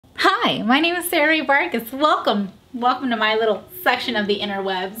Hi, my name is Rae Vargas. Welcome to my little section of the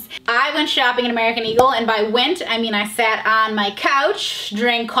interwebs. I went shopping at American Eagle, and by went, I mean I sat on my couch,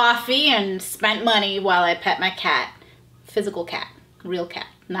 drank coffee, and spent money while I pet my cat. Physical cat, real cat,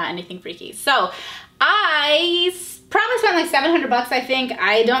 not anything freaky. So I probably spent like 700 bucks, I think.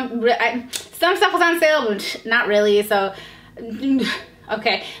 Some stuff was on sale, but not really, so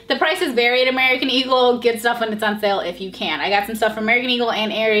okay. The prices vary at American Eagle. Get stuff when it's on sale if you can. I got some stuff from American Eagle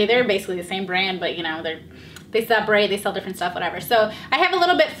and Aerie. They're basically the same brand, but you know, they separate, they sell different stuff, whatever. So I have a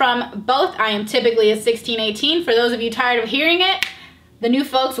little bit from both. I am typically a 16-18. For those of you tired of hearing it, the new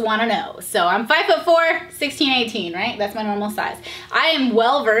folks want to know. So I'm 5'4", 16-18, right? That's my normal size. I am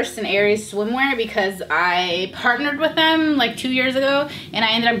well versed in Aerie swimwear because I partnered with them like 2 years ago, and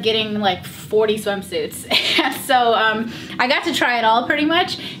I ended up getting like 40 swimsuits. And so I got to try it all pretty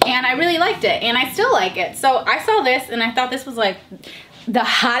much, and I really liked it, and I still like it. So I saw this, and I thought this was like the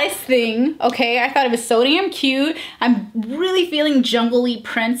hottest thing, okay? I thought it was so damn cute. I'm really feeling jungle-y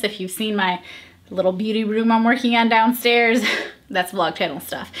prints. If you've seen my little beauty room I'm working on downstairs, that's vlog channel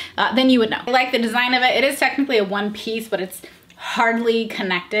stuff, then you would know. I like the design of it. It is technically a one piece, but it's hardly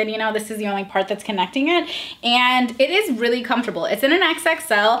connected. You know, this is the only part that's connecting it, and it is really comfortable. It's in an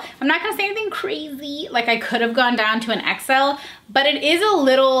XXL. I'm not gonna say anything crazy, like I could have gone down to an XL, but it is a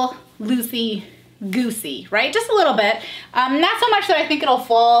little loosey goosey, right? Just a little bit. Not so much that I think it'll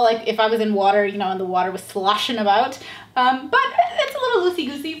fall, like if I was in water, you know, and the water was sloshing about, but it's a little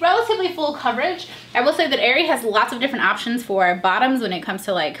loosey-goosey, relatively full coverage. I will say that Aerie has lots of different options for bottoms when it comes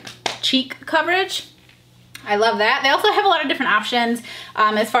to like cheek coverage. I love that. They also have a lot of different options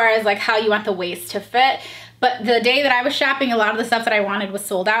as far as like how you want the waist to fit. But the day that I was shopping, a lot of the stuff that I wanted was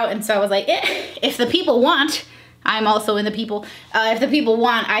sold out, and so I was like, if the people want, I'm also in the people. If the people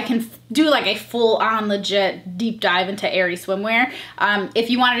want, I can do like a full-on legit deep dive into Aerie swimwear.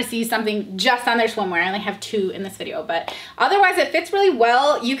 If you wanted to see something just on their swimwear, I only have 2 in this video, but otherwise it fits really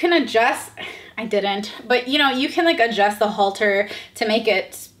well. You can adjust, I didn't, but you know, you can like adjust the halter to make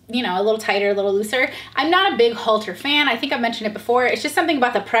it, you know, a little tighter, a little looser. I'm not a big halter fan. I think I've mentioned it before. It's just something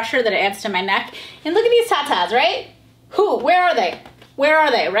about the pressure that it adds to my neck. And look at these tatas, right? Where are they? Where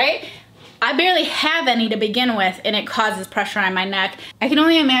are they, right? I barely have any to begin with, and it causes pressure on my neck. I can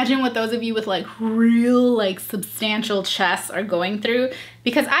only imagine what those of you with like real like substantial chests are going through,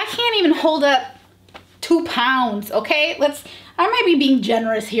 because I can't even hold up 2 pounds, okay? I might be being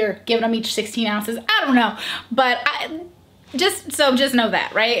generous here, giving them each 16 ounces. I don't know, but just know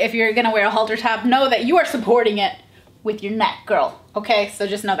that, right? If you're gonna wear a halter top, know that you are supporting it with your neck, girl. Okay, so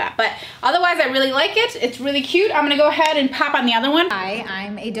just know that. But otherwise, I really like it. It's really cute. I'm gonna go ahead and pop on the other one. Hi,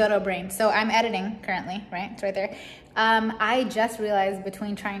 I'm a dodo brain. So I'm editing currently, right? It's right there. I just realized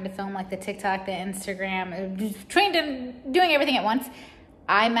between trying to film like the TikTok, the Instagram, doing everything at once,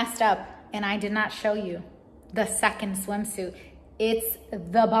 I messed up and I did not show you the second swimsuit. It's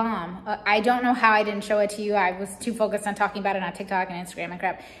the bomb. I don't know how I didn't show it to you. I was too focused on talking about it on TikTok and Instagram and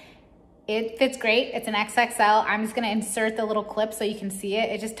crap. It fits great. It's an XXL. I'm just gonna insert the little clip so you can see it.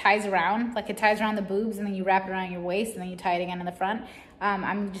 It just ties around, like it ties around the boobs, and then you wrap it around your waist, and then you tie it again in the front.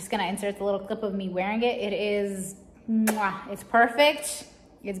 I'm just gonna insert the little clip of me wearing it. It is, mwah, it's perfect.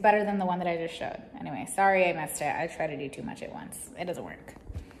 It's better than the one that I just showed. Anyway, sorry I messed it. I try to do too much at once. It doesn't work.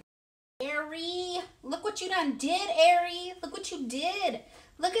 Aerie, look what you done did, Aerie. Look what you did.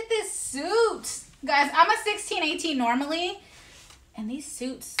 Look at this suit. Guys, I'm a 16-18 normally, and these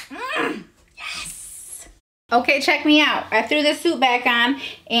suits, yes. Okay, check me out. I threw this suit back on,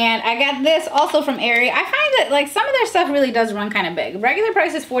 and I got this also from Aerie. I find that like some of their stuff really does run kind of big. Regular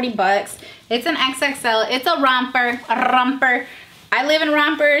price is 40 bucks. It's an XXL. It's a romper. I live in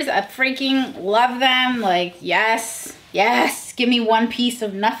rompers. I freaking love them. Like, yes. Give me one piece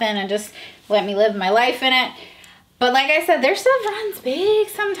of nothing and just let me live my life in it. But like I said, their stuff runs big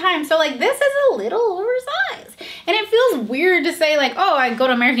sometimes. So like this is a little oversized. And it feels weird to say like, oh, I go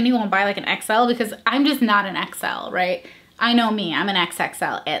to American Eagle and buy like an XL, because I'm just not an XL, right? I know me, I'm an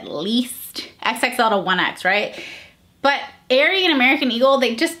XXL at least. XXL to 1X, right? But Aerie and American Eagle,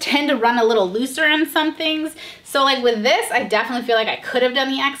 they just tend to run a little looser on some things. So like with this, I definitely feel like I could have done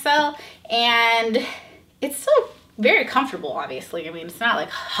the XL, and it's still very comfortable, obviously. I mean, it's not like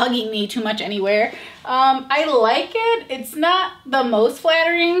hugging me too much anywhere. I like it. It's not the most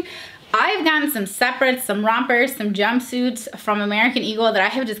flattering. I've gotten some separates, some rompers, some jumpsuits from American Eagle that I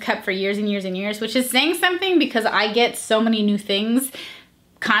have just kept for years and years and years, which is saying something because I get so many new things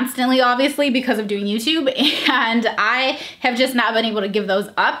constantly, obviously, because of doing YouTube, and I have just not been able to give those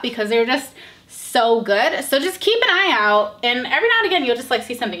up because they're just so good. So just keep an eye out, and every now and again you'll just like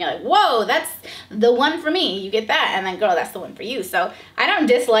see something, you're like, whoa, that's the one for me. You get that, and then girl, that's the one for you. So I don't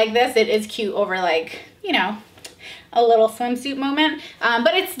dislike this. It is cute over like, you know, a little swimsuit moment,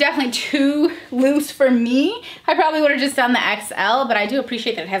 but it's definitely too loose for me. I probably would have just done the XL, but I do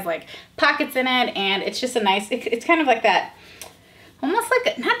appreciate that it has like pockets in it, and it's just a nice, it's kind of like that, almost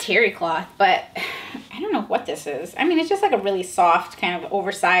like, not terry cloth, but I don't know what this is. I mean, it's just like a really soft, kind of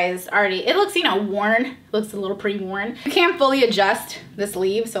oversized, already, it looks, you know, worn. It looks a little pre-worn. You can't fully adjust the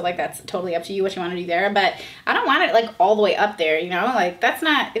sleeve, so like that's totally up to you what you want to do there, but I don't want it like all the way up there, you know? Like that's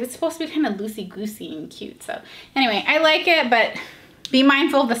not, it was supposed to be kind of loosey-goosey and cute. So anyway, I like it, but be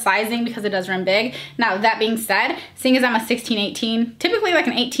mindful of the sizing because it does run big. Now, that being said, seeing as I'm a 16-18, typically like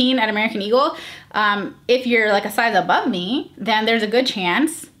an 18 at American Eagle, if you're like a size above me, then there's a good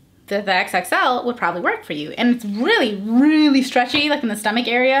chance that the XXL would probably work for you. And it's really, really stretchy, like in the stomach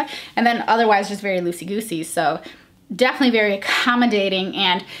area, and then otherwise just very loosey-goosey. So definitely very accommodating,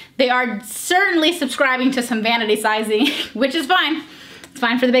 and they are certainly subscribing to some vanity sizing, which is fine. It's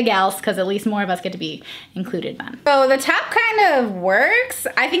fine for the big gals because at least more of us get to be included then. So the top kind of works.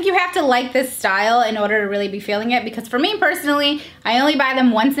 I think you have to like this style in order to really be feeling it, because for me personally, I only buy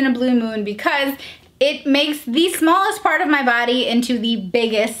them once in a blue moon because it makes the smallest part of my body into the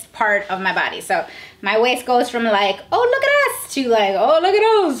biggest part of my body. So my waist goes from like, oh, look at us, to like, oh, look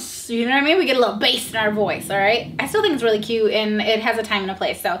at us. You know what I mean? We get a little bass in our voice, all right? I still think it's really cute, and it has a time and a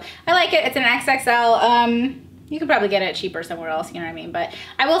place. So I like it. It's an XXL. You could probably get it cheaper somewhere else, you know what I mean? But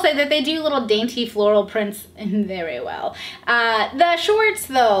I will say that they do little dainty floral prints very well. The shorts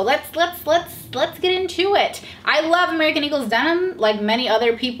though, let's get into it. I love American Eagle's denim, like many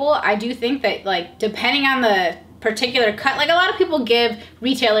other people. I do think that, like, depending on the particular cut, like a lot of people give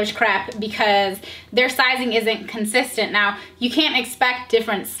retailers crap because their sizing isn't consistent. Now, you can't expect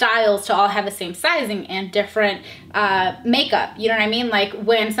different styles to all have the same sizing and different makeup, you know what I mean? Like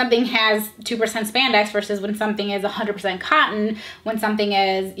when something has 2% spandex versus when something is 100% cotton, when something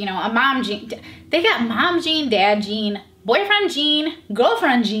is, you know, a mom jean. They got mom jean, dad jean, boyfriend jean,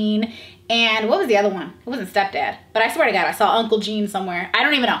 girlfriend jean, and what was the other one? It wasn't stepdad, but I swear to God, I saw Uncle Jean somewhere. I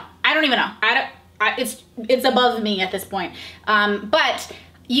don't even know. It's above me at this point. But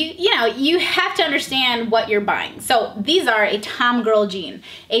you know, you have to understand what you're buying. So these are a Tom girl jean.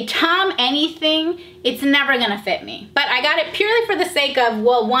 A Tom anything, it's never gonna fit me. But I got it purely for the sake of,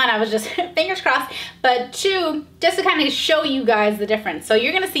 well, one, I was just fingers crossed, but two, just to kind of show you guys the difference. So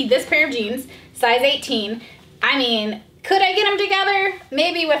you're gonna see this pair of jeans, size 18. I mean, could I get them together?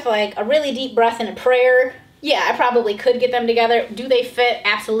 Maybe with like a really deep breath and a prayer. Yeah, I probably could get them together. Do they fit?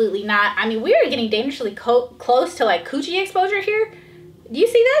 Absolutely not. I mean, we are getting dangerously close to like coochie exposure here. Do you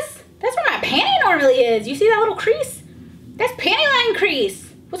see this? That's where my panty normally is. You see that little crease? That's panty line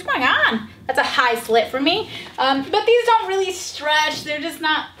crease. What's going on? That's a high slit for me. But these don't really stretch. They're just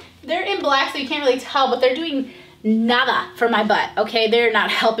not, they're in black so you can't really tell, but they're doing nada for my butt, okay? They're not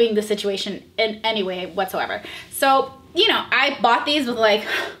helping the situation in any way whatsoever. So, you know, I bought these with like,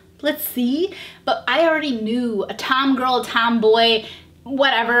 let's see, but I already knew a Tom girl, a Tom boy,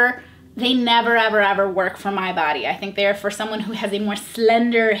 whatever, they never ever ever work for my body. I think they're for someone who has a more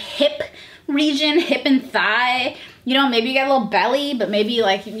slender hip region, hip and thigh. You know, maybe you got a little belly, but maybe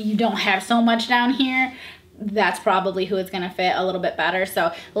like you don't have so much down here. That's probably who it's gonna fit a little bit better.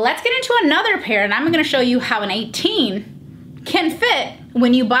 So let's get into another pair, and I'm gonna show you how an 18 can fit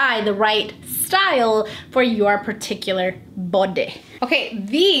when you buy the right style for your particular body. Okay,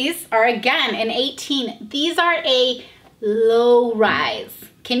 these are again an 18. These are a low rise.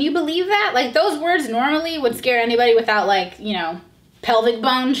 Can you believe that? Like those words normally would scare anybody without like, you know, pelvic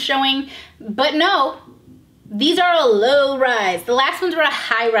bones showing, but no, these are a low rise. The last ones were a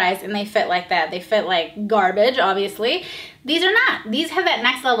high rise and they fit like that. They fit like garbage, obviously. These are not. These have that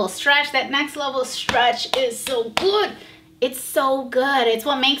next level stretch. That next level stretch is so good. It's so good. It's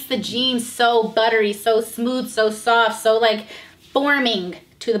what makes the jeans so buttery, so smooth, so soft, so like forming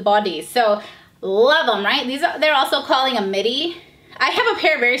to the body. So love them, right? These are, they're also calling a midi. I have a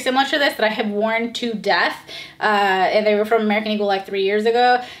pair very similar to this that I have worn to death, and they were from American Eagle like 3 years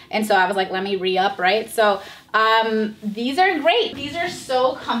ago, and so I was like, let me re-up, right? So these are great. These are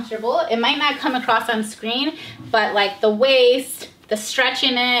so comfortable. It might not come across on screen, but like the waist, the stretch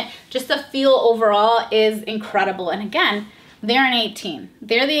in it, just the feel overall is incredible. And again, they're an 18.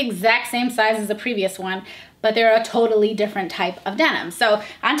 They're the exact same size as the previous one, but they're a totally different type of denim. So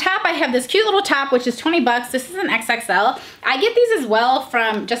on top, I have this cute little top, which is 20 bucks. This is an XXL. I get these as well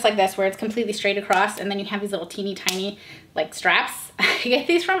from just like this, where it's completely straight across, and then you have these little teeny tiny like straps. I get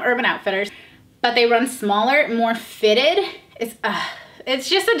these from Urban Outfitters, but they run smaller, more fitted. It's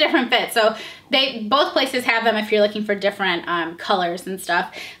just a different fit. So both places have them if you're looking for different colors and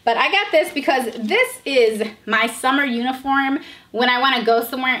stuff. But I got this because this is my summer uniform when I want to go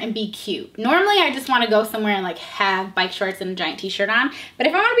somewhere and be cute. Normally I just want to go somewhere and like have bike shorts and a giant t-shirt on. But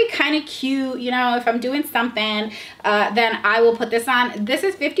if I want to be kind of cute, you know, if I'm doing something, then I will put this on. This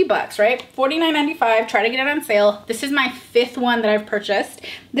is 50 bucks, right? $49.95. Try to get it on sale. This is my 5th one that I've purchased.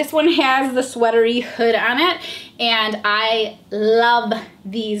 This one has the sweatery hood on it, and I love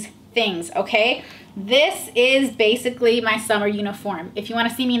these things, okay? This is basically my summer uniform. If you want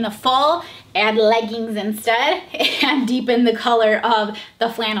to see me in the fall, add leggings instead and deepen the color of the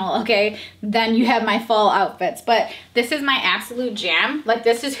flannel, okay? Then you have my fall outfits. But this is my absolute jam. Like,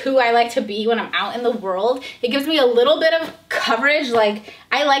 this is who I like to be when I'm out in the world. It gives me a little bit of coverage. Like,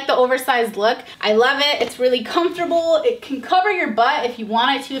 I like the oversized look. I love it. It's really comfortable. It can cover your butt if you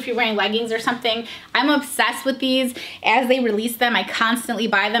wanted to, if you're wearing leggings or something. I'm obsessed with these. As they release them, I constantly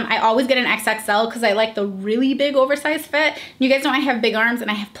buy them. I always get an XXL because I like the really big oversized fit. You guys know I have big arms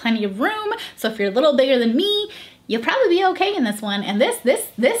and I have plenty of room. So if you're a little bigger than me, you'll probably be okay in this one. And this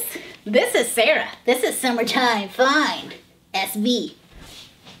is Sarah. This is summertime fine. SV.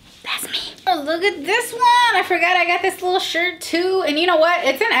 That's me. Oh, look at this one. I forgot I got this little shirt too. And you know what?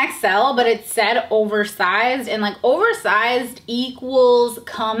 It's an XL, but it said oversized. And like, oversized equals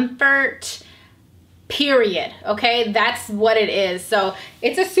comfort, period. Okay, that's what it is. So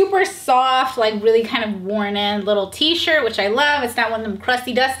it's a super soft, like really kind of worn in little t-shirt, which I love. It's not one of them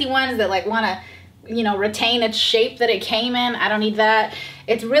crusty dusty ones that like want to, you know, retain its shape that it came in. I don't need that.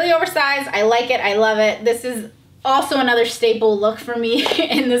 It's really oversized. I like it. I love it. This is also another staple look for me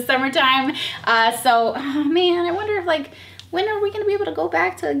in the summertime. Oh man, I wonder if like, when are we gonna be able to go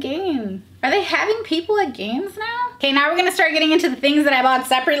back to a game? Are they having people at games now? Okay, now we're gonna start getting into the things that I bought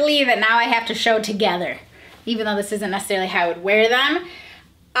separately that now I have to show together, even though this isn't necessarily how I would wear them.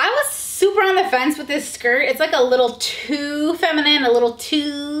 I was super on the fence with this skirt. It's like a little too feminine, a little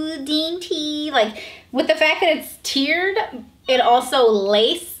too dainty. Like, with the fact that it's tiered, it also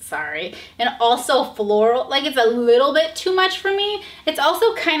and also floral, like it's a little bit too much for me. It's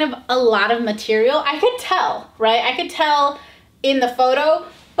also kind of a lot of material. I could tell, right? I could tell in the photo,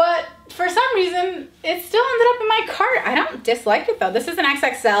 but for some reason, it still ended up in my cart. I don't dislike it though. This is an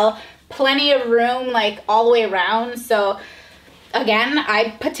XXL, plenty of room like all the way around. So again,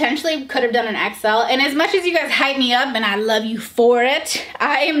 I potentially could have done an XL. And as much as you guys hype me up and I love you for it,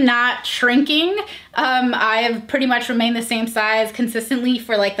 I am not shrinking. I have pretty much remained the same size consistently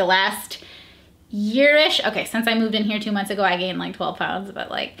for like the last year-ish. Okay, since I moved in here 2 months ago, I gained like 12 pounds, but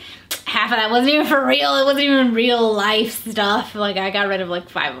like half of that wasn't even for real. It wasn't even real life stuff. Like, I got rid of like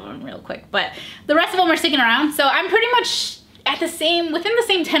 5 of them real quick, but the rest of them are sticking around. So I'm pretty much at within the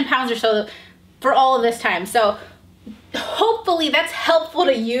same 10 pounds or so for all of this time. So hopefully that's helpful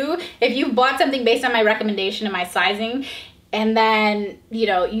to you if you bought something based on my recommendation and my sizing, and then, you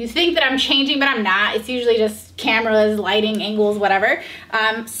know, you think that I'm changing, but I'm not. It's usually just cameras, lighting, angles, whatever.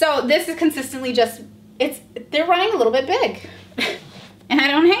 So this is consistently just, they're running a little bit big. And I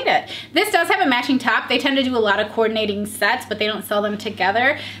don't hate it. This does have a matching top. They tend to do a lot of coordinating sets, but they don't sell them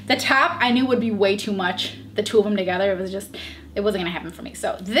together. The top I knew would be way too much, the two of them together. It wasn't gonna happen for me.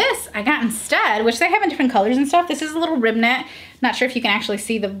 So this I got instead, which they have in different colors and stuff. This is a little rib knit. Not sure if you can actually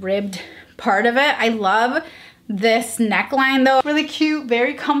see the ribbed part of it. I love this neckline though. Really cute,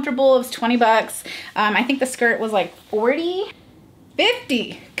 very comfortable. It was 20 bucks. I think the skirt was like 40,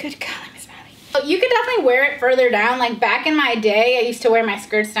 50. Good God, I miss Molly. You could definitely wear it further down. Like back in my day, I used to wear my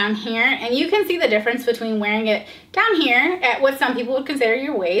skirts down here, and you can see the difference between wearing it down here at what some people would consider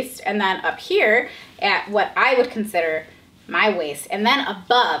your waist, and then up here at what I would consider my waist, and then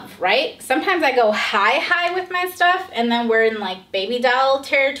above, right? Sometimes I go high with my stuff, and then we're in like baby doll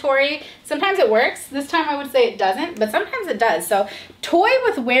territory. Sometimes it works. This time I would say it doesn't, but sometimes it does. So toy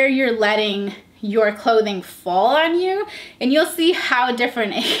with where you're letting your clothing fall on you, and you'll see how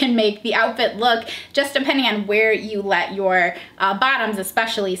different it can make the outfit look just depending on where you let your bottoms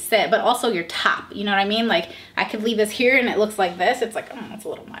especially sit, but also your top, you know what I mean? Like I could leave this here and it looks like this. It's like, oh, that's a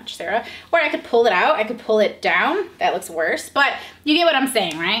little much, Sarah. Or I could pull it out, I could pull it down. That looks worse, but you get what I'm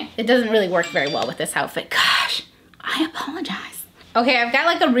saying, right? It doesn't really work very well with this outfit. Gosh, I apologize. Okay, I've got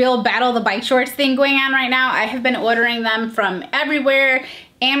like a real battle of the bike shorts thing going on right now. I have been ordering them from everywhere.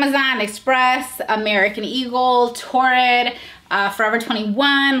 Amazon, Express, American Eagle, Torrid, Forever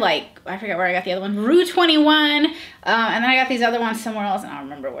 21, like, I forget where I got the other one, Rue 21, and then I got these other ones somewhere else, and I don't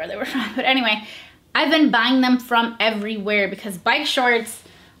remember where they were from, but anyway, I've been buying them from everywhere because bike shorts,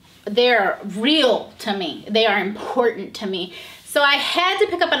 they're real to me. They are important to me. So I had to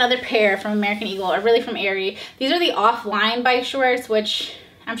pick up another pair from American Eagle, or really from Aerie. These are the offline bike shorts, which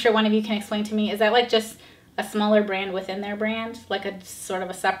I'm sure one of you can explain to me. Is that like just a smaller brand within their brand, like a sort of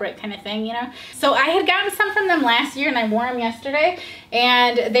a separate kind of thing, you know? So I had gotten some from them last year and I wore them yesterday,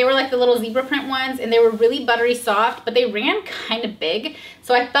 and they were like the little zebra print ones, and they were really buttery soft, but they ran kind of big.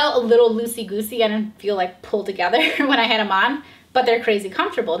 So I felt a little loosey-goosey. I didn't feel like pulled together when I had them on, but they're crazy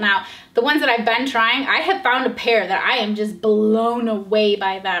comfortable. Now, the ones that I've been trying, I have found a pair that I am just blown away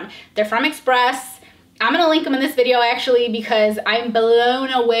by them. They're from Express. I'm gonna link them in this video actually, because I'm blown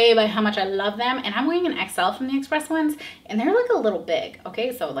away by how much I love them. And I'm wearing an XL from the Express ones, and they're like a little big,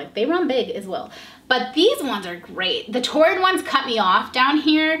 okay? So like they run big as well. But these ones are great. The torrid ones cut me off down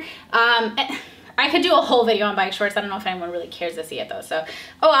here. I could do a whole video on bike shorts. I don't know if anyone really cares to see it though. So,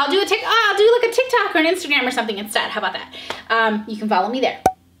 I'll do like a TikTok or an Instagram or something instead. How about that? You can follow me there.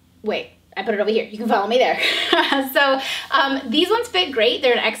 Wait. I put it over here. You can follow me there. So these ones fit great.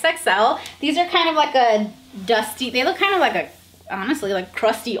 They're an XXL. These are kind of like a dusty, they look kind of like honestly, like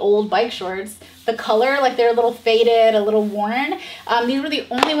crusty old bike shorts. The color, like they're a little faded, a little worn. These were the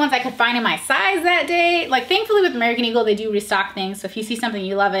only ones I could find in my size that day. Like thankfully with American Eagle, they do restock things. So if you see something,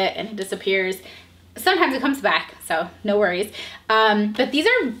 you love it and it disappears, sometimes it comes back, so no worries. But these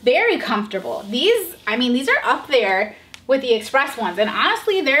are very comfortable. These are up there with the Express ones. And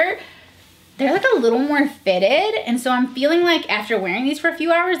honestly, they're like a little more fitted, and so I'm feeling like after wearing these for a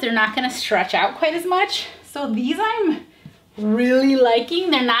few hours, they're not gonna stretch out quite as much. So these I'm really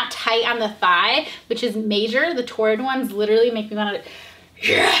liking. They're not tight on the thigh, which is major. The torrid ones literally make me wanna,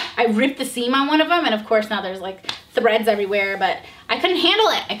 I ripped the seam on one of them, and of course now there's like threads everywhere, but I couldn't handle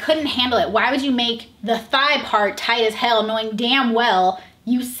it. I couldn't handle it. Why would you make the thigh part tight as hell, knowing damn well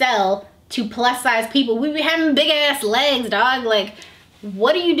you sell to plus size people? We be having big ass legs, dog. Like,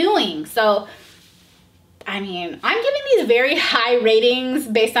 what are you doing? So, I mean, I'm giving these very high ratings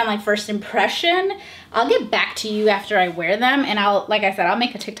based on like first impression. I'll get back to you after I wear them, and like I said, I'll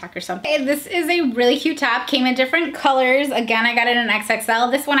make a TikTok or something. This is a really cute top, came in different colors. Again, I got it in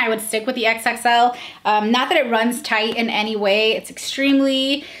XXL. This one I would stick with the XXL. Not that it runs tight in any way. It's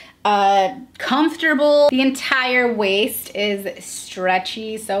extremely comfortable. The entire waist is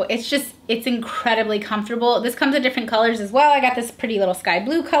stretchy, so it's incredibly comfortable. This comes in different colors as well. I got this pretty little sky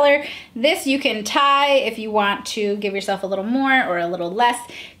blue color. This you can tie if you want to give yourself a little more or a little less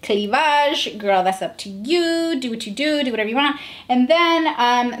cleavage. Girl, that's up to you. Do what you do whatever you want. And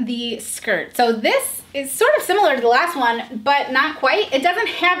then the skirt. So this is sort of similar to the last one, but not quite. It doesn't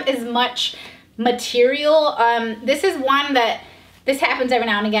have as much material. This is one that this happens every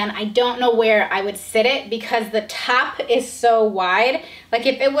now and again. I don't know where I would sit it because the top is so wide. Like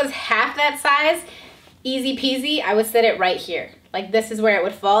if it was half that size, easy peasy, I would sit it right here. Like this is where it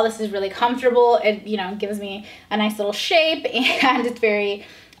would fall. This is really comfortable. It, you know, gives me a nice little shape, and it's very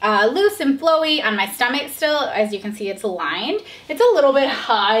loose and flowy on my stomach still. As you can see, it's aligned. It's a little bit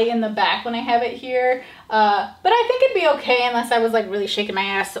high in the back when I have it here, but I think it'd be okay unless I was like really shaking my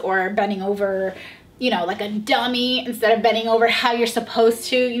ass or bending over, you know, like a dummy instead of bending over how you're supposed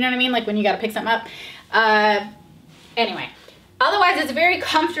to, you know what I mean? Like when you gotta pick something up. Anyway, otherwise it's very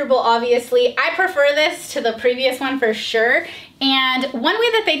comfortable, obviously. I prefer this to the previous one for sure. And one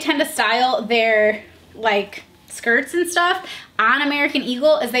way that they tend to style their like skirts and stuff on American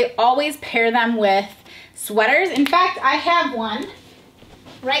Eagle is they always pair them with sweaters. In fact, I have one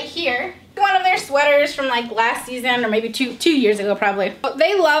right here. One of their sweaters from like last season or maybe two years ago probably.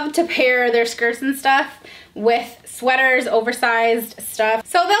 They love to pair their skirts and stuff with sweaters, oversized stuff.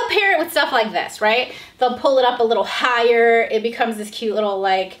 So they'll pair it with stuff like this, right? They'll pull it up a little higher. It becomes this cute little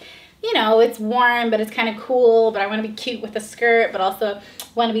like, you know, it's warm but it's kind of cool, but I want to be cute with the skirt but also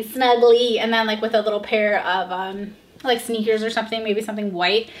want to be snuggly, and then like with a little pair of like sneakers or something, maybe something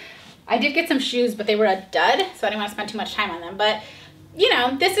white. I did get some shoes, but they were a dud, so I didn't want to spend too much time on them. But you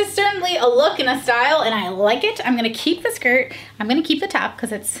know, this is certainly a look and a style, and I like it. I'm gonna keep the skirt. I'm gonna keep the top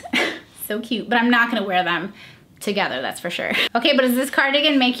because it's so cute, but I'm not gonna wear them together, that's for sure. Okay, but does this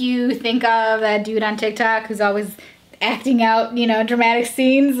cardigan make you think of that dude on TikTok who's always acting out, you know, dramatic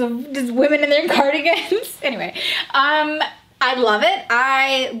scenes of just women in their cardigans? Anyway, I love it.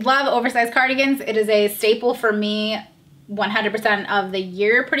 I love oversized cardigans. It is a staple for me 100% of the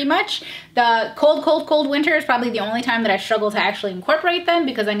year pretty much. The cold winter is probably the only time that I struggle to actually incorporate them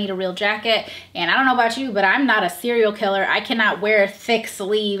because I need a real jacket. And I don't know about you, but I'm not a serial killer. I cannot wear thick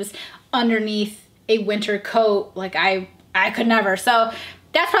sleeves underneath a winter coat. Like I could never. So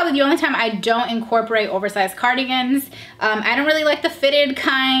that's probably the only time I don't incorporate oversized cardigans. I don't really like the fitted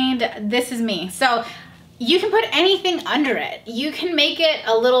kind. This is me. So you can put anything under it. You can make it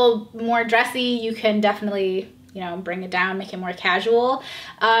a little more dressy. You can definitely you know, bring it down, make it more casual.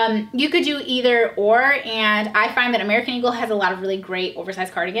 You could do either or, and I find that American Eagle has a lot of really great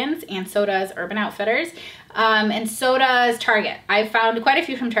oversized cardigans, and so does Urban Outfitters, and so does Target. I've found quite a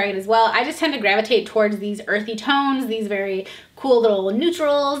few from Target as well. I just tend to gravitate towards these earthy tones, these very cool little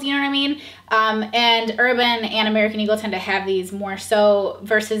neutrals, you know what I mean? And Urban and American Eagle tend to have these more so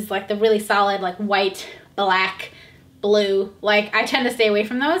versus like the really solid like white, black, blue. Like I tend to stay away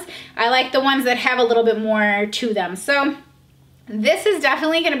from those. I like the ones that have a little bit more to them. So this is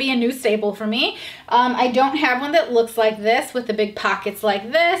definitely going to be a new staple for me. I don't have one that looks like this with the big pockets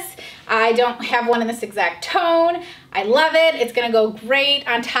like this. I don't have one in this exact tone. I love it. It's going to go great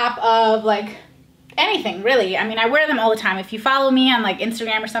on top of like anything really. I mean, I wear them all the time. If you follow me on like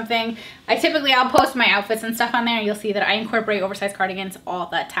Instagram or something, I'll post my outfits and stuff on there, and you'll see that I incorporate oversized cardigans all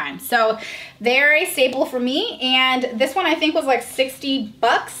the time. So they're a staple for me, and this one I think was like 60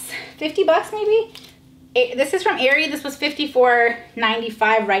 bucks, 50 bucks maybe. This is from Aerie. This was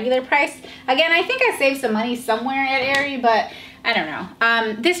 $54.95 regular price. Again, I think I saved some money somewhere at Aerie, but I don't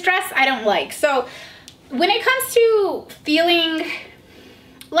know. This dress I don't like. So when it comes to feeling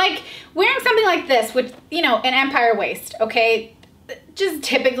like wearing something like this with, you know, an empire waist, okay? Just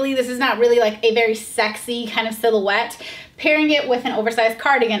typically, this is not really like a very sexy kind of silhouette. Pairing it with an oversized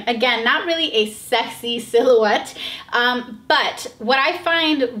cardigan, again, not really a sexy silhouette, but what I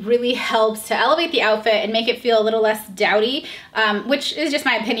find really helps to elevate the outfit and make it feel a little less dowdy, which is just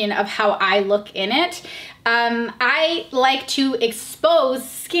my opinion of how I look in it. I like to expose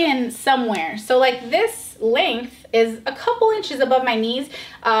skin somewhere. So like this length is a couple inches above my knees.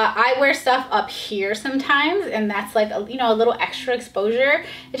 I wear stuff up here sometimes, and that's like a, you know, a little extra exposure.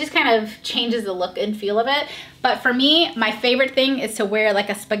 It just kind of changes the look and feel of it. But for me, my favorite thing is to wear like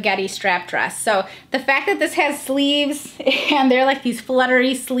a spaghetti strap dress. So the fact that this has sleeves and they're like these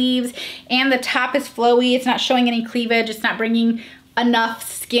fluttery sleeves, and the top is flowy, it's not showing any cleavage, it's not bringing enough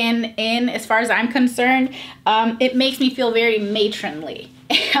skin in as far as I'm concerned, it makes me feel very matronly.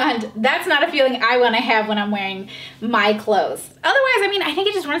 And that's not a feeling I want to have when I'm wearing my clothes. Otherwise, I mean, I think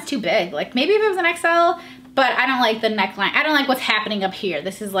it just runs too big. Like maybe if it was an XL, but I don't like the neckline. I don't like what's happening up here.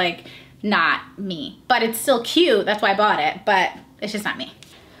 This is like not me, but it's still cute. That's why I bought it, but it's just not me.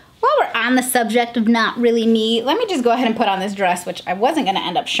 While we're on the subject of not really me, let me just go ahead and put on this dress, which I wasn't going to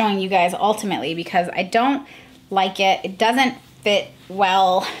end up showing you guys ultimately because I don't like it. It doesn't fit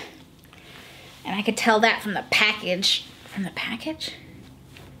well, and I could tell that from the package. From the package?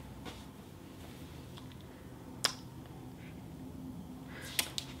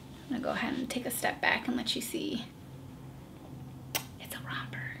 I'm gonna go ahead and take a step back and let you see. It's a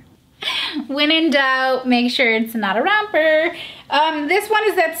romper. When in doubt, make sure it's not a romper. This one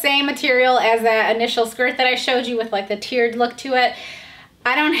is that same material as that initial skirt that I showed you with like the tiered look to it.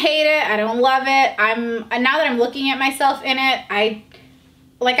 I don't hate it. I don't love it. Now that I'm looking at myself in it, I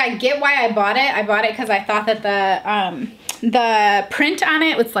get why I bought it. I bought it because I thought that the print on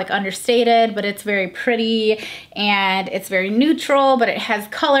it was like understated, but it's very pretty and it's very neutral, but it has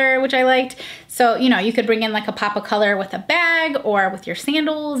color, which I liked. So, you know, you could bring in like a pop of color with a bag or with your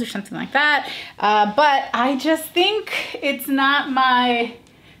sandals or something like that. But I just think it's not my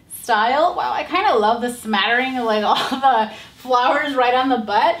style. Wow, I kind of love the smattering of like all the flowers right on the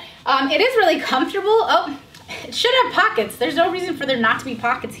butt. It is really comfortable. Oh, it should have pockets. There's no reason for there not to be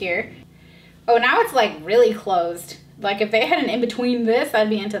pockets here. Oh, now it's like really closed. Like if they had an in-between this, I'd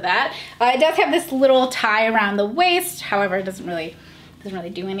be into that. It does have this little tie around the waist. However, it doesn't really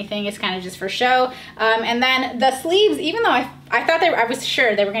do anything. It's kind of just for show. And then the sleeves, even though I thought I was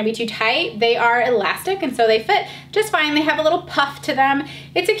sure they were gonna be too tight, they are elastic, and so they fit just fine. They have a little puff to them.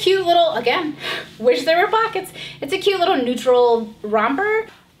 It's a cute little, again, wish there were pockets. It's a cute little neutral romper.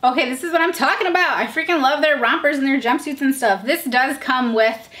 Okay, this is what I'm talking about. I freaking love their rompers and their jumpsuits and stuff. This does come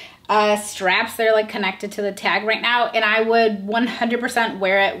with straps. They're like connected to the tag right now, and I would 100%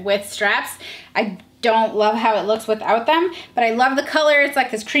 wear it with straps. I don't love how it looks without them, but I love the color. It's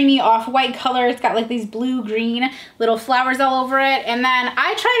like this creamy off-white color. It's got like these blue-green little flowers all over it. And then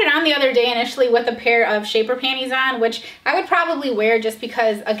I tried it on the other day initially with a pair of shaper panties on, which I would probably wear just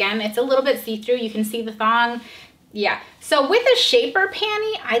because, again, it's a little bit see-through. You can see the thong. Yeah. So with a shaper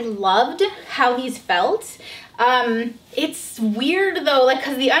panty, I loved how these felt. It's weird though, like,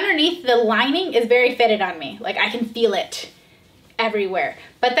 cause the underneath, the lining is very fitted on me. Like I can feel it everywhere.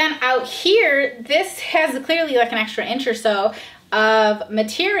 But then out here, this has clearly like an extra inch or so of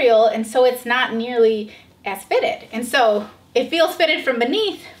material, and so it's not nearly as fitted. And so it feels fitted from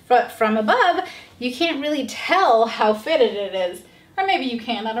beneath, but from above, you can't really tell how fitted it is. Or maybe you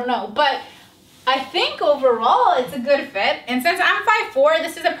can, I don't know. But I think overall it's a good fit. And since I'm 5'4",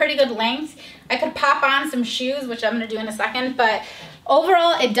 this is a pretty good length. I could pop on some shoes, which I'm gonna do in a second, but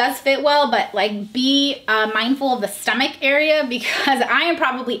overall it does fit well, but like be mindful of the stomach area because I am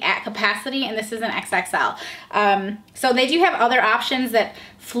probably at capacity and this is an XXL. So they do have other options that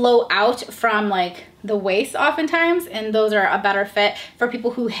flow out from like the waist oftentimes, and those are a better fit for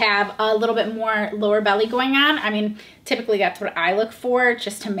people who have a little bit more lower belly going on. I mean, typically that's what I look for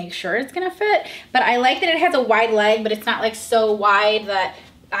just to make sure it's gonna fit, but I like that it has a wide leg, but it's not like so wide that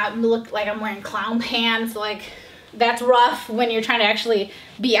I look like I'm wearing clown pants. Like that's rough when you're trying to actually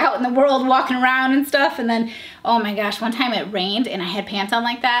be out in the world walking around and stuff. And then, oh my gosh, one time it rained and I had pants on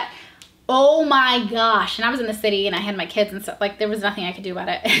like that. Oh my gosh, and I was in the city and I had my kids and stuff, like there was nothing I could do about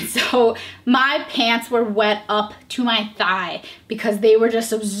it. And so my pants were wet up to my thigh because they were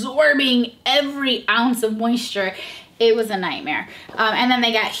just absorbing every ounce of moisture. It was a nightmare. And then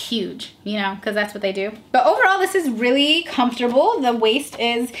they got huge, you know, because that's what they do. But overall, this is really comfortable. The waist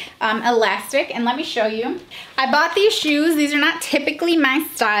is elastic, and let me show you. I bought these shoes. These are not typically my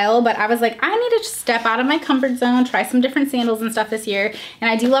style, but I was like, I need to step out of my comfort zone, try some different sandals and stuff this year. And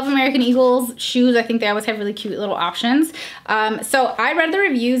I do love American Eagle's shoes. I think they always have really cute little options. So I read the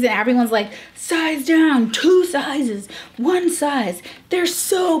reviews and everyone's like, size down, 2 sizes, 1 size. They're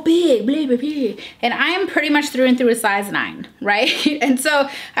so big, blah, blah, blah. And I am pretty much through and through a size 9, right? And so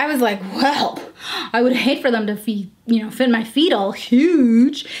I was like, well, I would hate for them to fit my feet all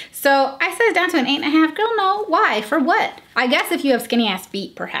huge. So I sized down to an 8.5. Girl, no, why? For what? I guess if you have skinny ass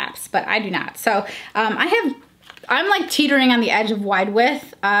feet, perhaps, but I do not. So I'm like teetering on the edge of wide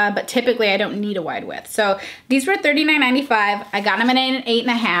width, but typically I don't need a wide width. So these were $39.95. I got them at an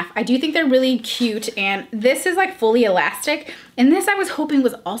 8.5. I do think they're really cute, and this is like fully elastic. And this I was hoping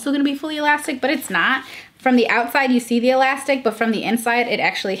was also gonna be fully elastic, but it's not. From the outside you see the elastic, but from the inside it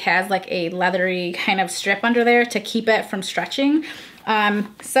actually has like a leathery kind of strip under there to keep it from stretching.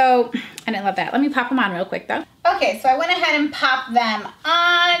 So I didn't love that. Let me pop them on real quick though. Okay, so I went ahead and popped them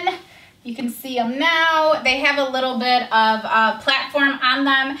on. You can see them now. They have a little bit of platform on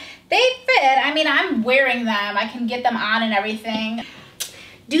them. They fit. I mean, I'm wearing them. I can get them on and everything.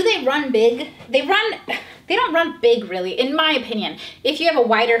 Do they run big? They don't run big really, in my opinion. If you have a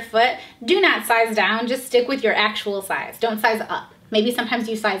wider foot, do not size down. Just stick with your actual size. Don't size up. Maybe sometimes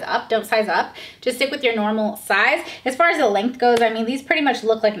you size up, don't size up. Just stick with your normal size. As far as the length goes, I mean, these pretty much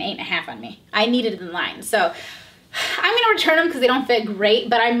look like an 8.5 on me. I needed it in line. So I'm gonna return them because they don't fit great,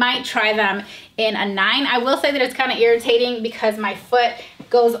 but I might try them in a 9. I will say that it's kind of irritating because my foot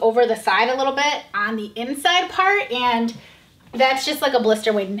goes over the side a little bit on the inside part, and that's just like a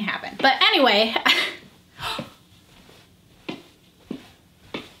blister waiting to happen. But anyway,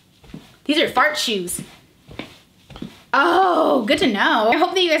 these are fart shoes. Oh, good to know. I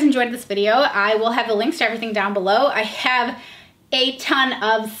hope that you guys enjoyed this video. I will have the links to everything down below. I have a ton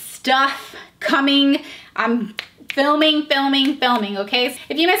of stuff coming. I'm filming, okay?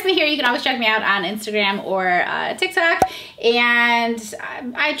 If you miss me here, you can always check me out on Instagram or TikTok. And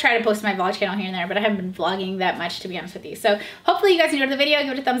I try to post my vlog channel here and there, but I haven't been vlogging that much, to be honest with you. So hopefully you guys enjoyed the video.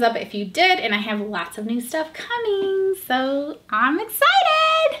 Give it a thumbs up if you did. And I have lots of new stuff coming, so I'm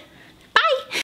excited.